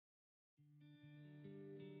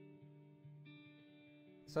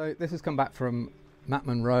So this has come back from Matt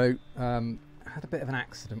Monroe. Had a bit of an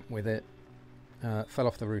accident with it, fell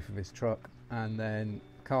off the roof of his truck, and then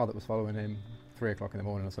a car that was following him, 3 o'clock in the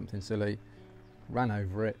morning or something silly, ran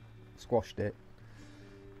over it, squashed it.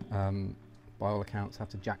 By all accounts, have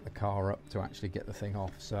to jack the car up to actually get the thing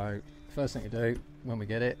off. So first thing to do when we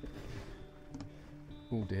get it,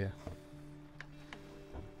 oh dear,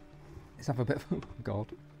 is have a bit of oh god.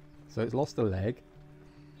 So it's lost a leg,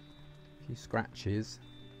 a few scratches.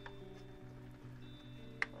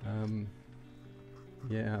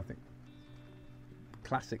 Yeah, I think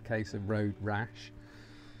classic case of road rash.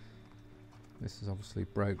 This is obviously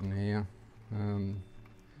broken here.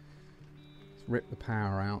 It's ripped the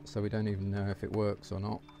power out, so we don't even know if it works or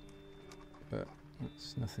not, but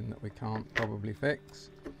that's nothing that we can't probably fix.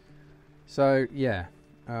 So yeah,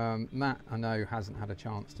 Matt, I know, hasn't had a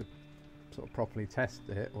chance to sort of properly test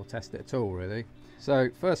it, or test it at all really. So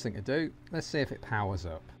first thing to do, let's see if it powers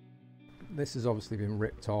up. This has obviously been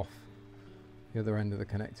ripped off. The other end of the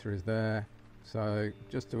connector is there, so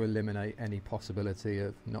just to eliminate any possibility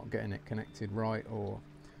of not getting it connected right or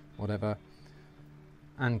whatever,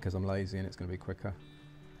 and because I'm lazy and it's going to be quicker,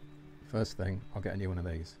 first thing, I'll get a new one of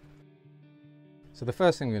these. So the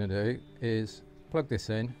first thing we're going to do is plug this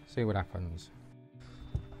in, see what happens.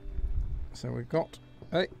 So we've got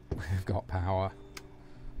power,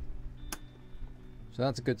 so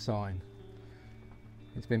that's a good sign.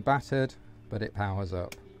 It's been battered, but it powers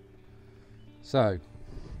up. So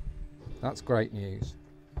that's great news.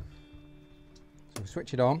 So we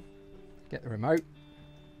switch it on, get the remote.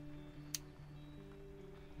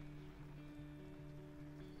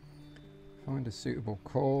 Find a suitable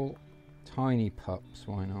call. Tiny pups,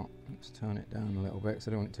 why not? Let's turn it down a little bit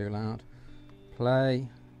so I don't want it too loud. Play.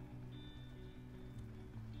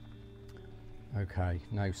 Okay,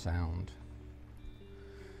 no sound.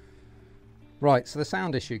 Right, so the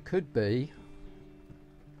sound issue could be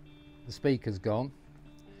the speaker's gone,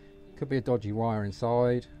 could be a dodgy wire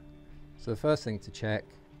inside. So the first thing to check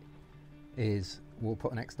is we'll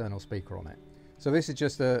put an external speaker on it. So this is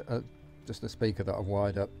just a speaker that I've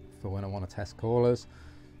wired up for when I want to test callers.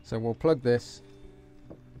 So we'll plug this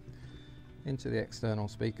into the external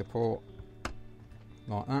speaker port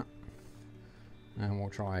like that, and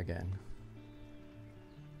we'll try again.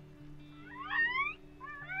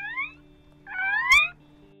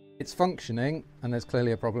 It's functioning, and there's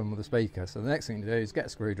clearly a problem with the speaker. So the next thing to do is get a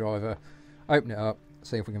screwdriver, open it up,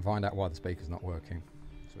 see if we can find out why the speaker's not working.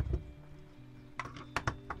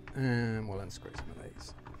 And we'll unscrew some of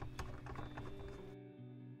these.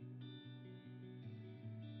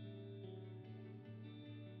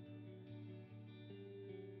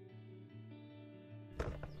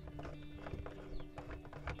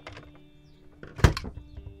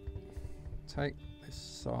 Take this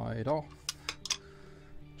side off.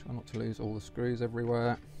 Try not to lose all the screws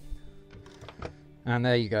everywhere. And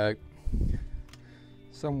there you go.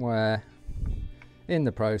 Somewhere in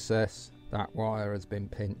the process, that wire has been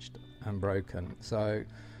pinched and broken. So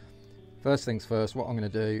first things first, what I'm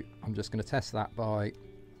going to do, I'm just going to test that by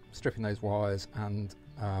stripping those wires and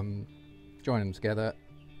joining them together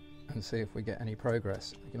and see if we get any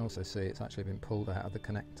progress. You can also see it's actually been pulled out of the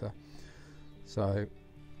connector. So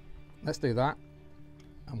let's do that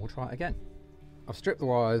and we'll try it again. I've stripped the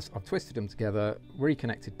wires, I've twisted them together,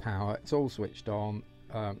 reconnected power, it's all switched on.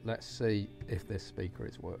 Let's see if this speaker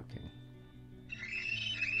is working.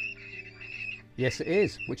 Yes, it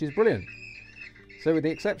is, which is brilliant. So with the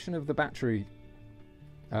exception of the batteries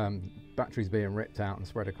being ripped out and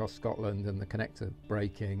spread across Scotland, and the connector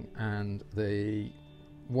breaking, and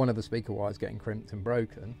one of the speaker wires getting crimped and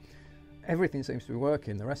broken, everything seems to be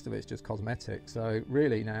working. The rest of it's just cosmetic. So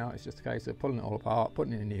really now it's just a case of pulling it all apart,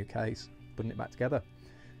 putting it in a new case, putting it back together.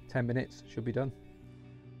 10 minutes should be done.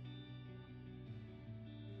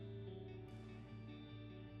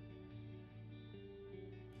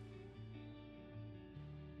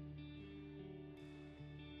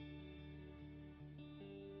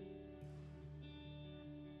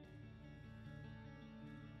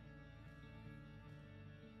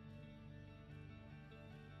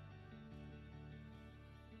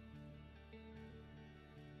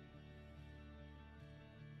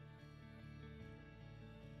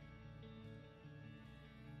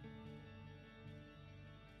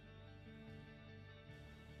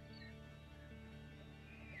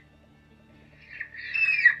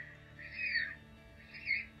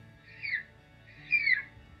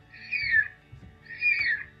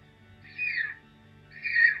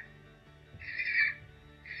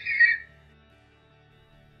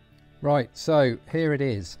 Right, so here it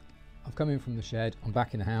is. I've come in from the shed, I'm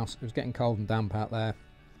back in the house. It was getting cold and damp out there,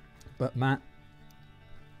 but Matt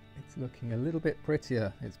it's looking a little bit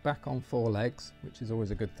prettier. It's back on 4 legs, which is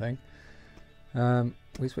always a good thing.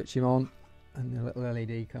 We switch him on and the little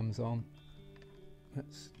LED comes on.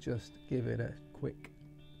 Let's just give it a quick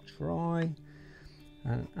try,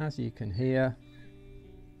 and as you can hear,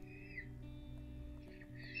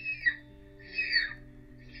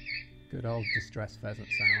 good old distressed pheasant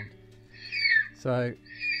sound. So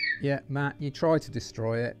yeah, Matt, you tried to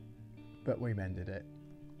destroy it, but we mended it.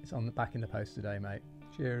 It's on the back in the post today, mate.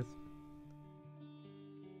 Cheers.